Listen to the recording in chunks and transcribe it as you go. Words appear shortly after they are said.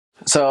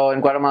So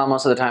in Guatemala,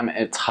 most of the time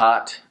it's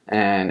hot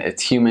and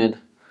it's humid.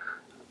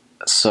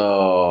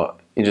 So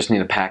you just need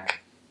to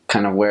pack,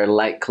 kind of wear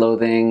light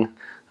clothing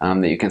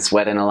that you can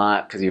sweat in a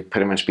lot, because you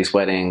pretty much be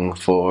sweating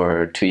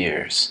for 2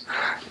 years,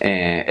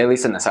 and, at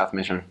least in the South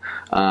Mission.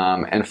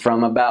 And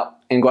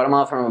in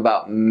Guatemala, from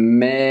about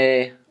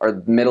May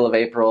or middle of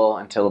April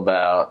until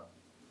about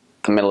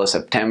the middle of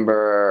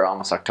September,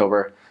 almost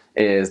October,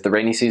 is the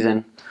rainy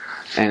season,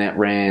 and it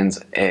rains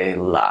a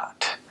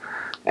lot.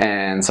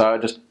 And so I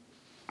would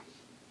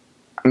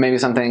maybe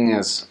something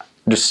is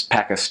just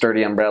pack a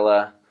sturdy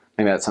umbrella.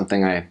 Maybe that's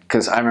something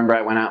because I remember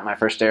I went out in my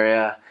first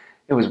area.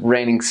 It was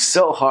raining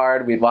so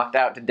hard. We'd walked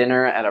out to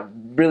dinner at a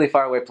really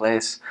far away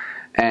place,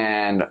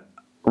 and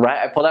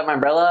I pulled out my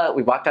umbrella,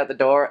 we walked out the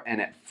door,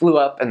 and it flew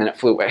up and then it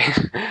flew away.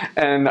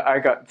 And I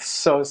got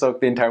so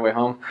soaked the entire way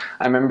home.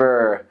 I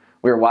remember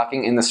we were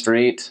walking in the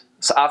street.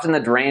 So often the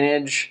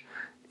drainage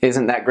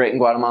isn't that great in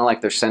Guatemala,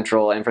 like their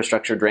central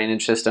infrastructure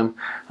drainage system.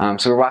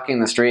 So we were walking in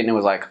the street and it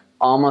was like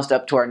almost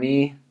up to our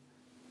knee,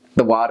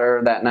 the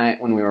water that night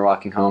when we were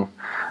walking home.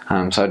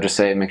 So I'd just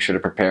say make sure to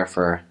prepare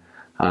for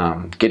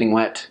getting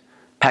wet.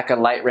 Pack a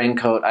light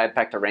raincoat. I had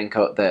packed a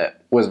raincoat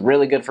that was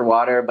really good for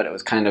water, but it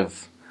was kind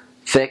of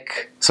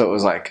thick, so it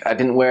was like I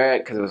didn't wear it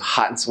because it was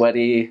hot and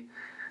sweaty,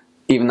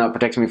 even though it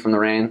protects me from the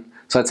rain.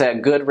 So I'd say a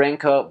good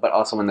raincoat, but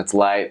also one that's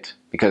light,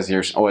 because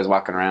you're always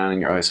walking around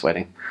and you're always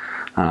sweating.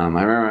 I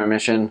remember my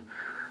mission,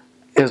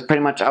 it was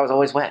pretty much, I was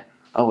always wet,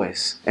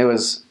 always. It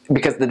was,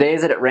 because the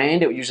days that it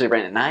rained, it would usually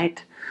rain at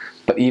night,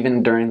 but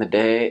even during the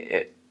day,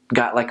 it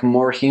got like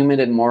more humid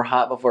and more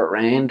hot before it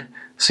rained.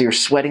 So you're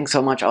sweating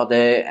so much all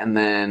day, and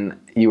then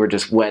you were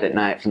just wet at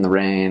night from the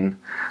rain.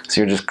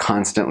 So you're just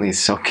constantly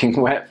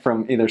soaking wet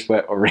from either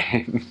sweat or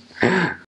rain.